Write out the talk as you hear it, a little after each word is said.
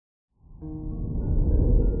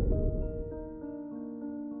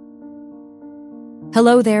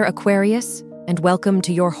Hello there, Aquarius, and welcome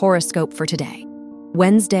to your horoscope for today,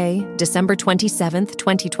 Wednesday, December 27th,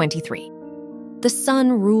 2023. The sun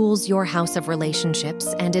rules your house of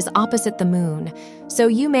relationships and is opposite the moon, so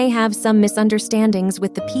you may have some misunderstandings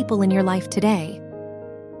with the people in your life today.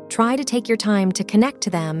 Try to take your time to connect to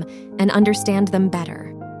them and understand them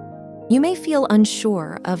better. You may feel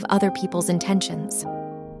unsure of other people's intentions.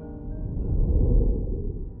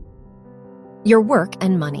 Your work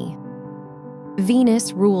and money.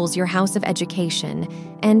 Venus rules your house of education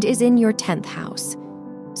and is in your 10th house,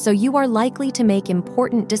 so you are likely to make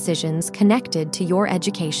important decisions connected to your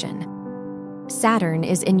education. Saturn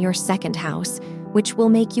is in your 2nd house, which will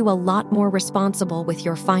make you a lot more responsible with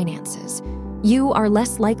your finances. You are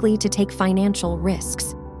less likely to take financial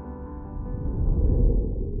risks.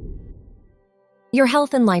 Your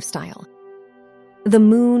health and lifestyle. The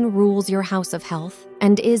moon rules your house of health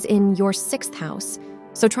and is in your 6th house,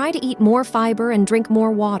 so try to eat more fiber and drink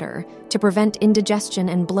more water to prevent indigestion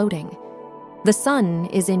and bloating. The sun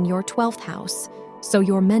is in your 12th house, so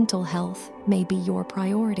your mental health may be your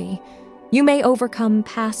priority. You may overcome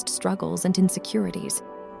past struggles and insecurities.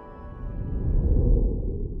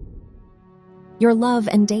 Your love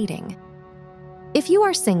and dating. If you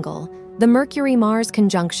are single, the Mercury-Mars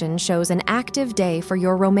conjunction shows an active day for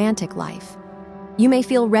your romantic life. You may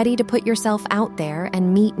feel ready to put yourself out there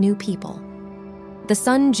and meet new people. The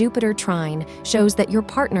Sun-Jupiter trine shows that your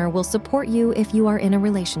partner will support you if you are in a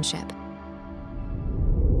relationship.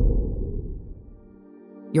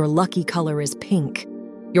 Your lucky color is pink.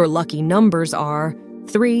 Your lucky numbers are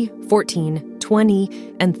 3, 14,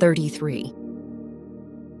 20, and 33.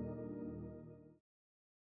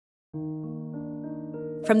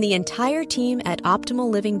 From the entire team at Optimal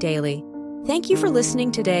Living Daily, thank you for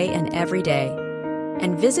listening today and every day.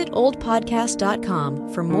 And visit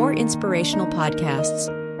oldpodcast.com for more inspirational podcasts.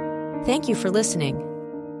 Thank you for listening.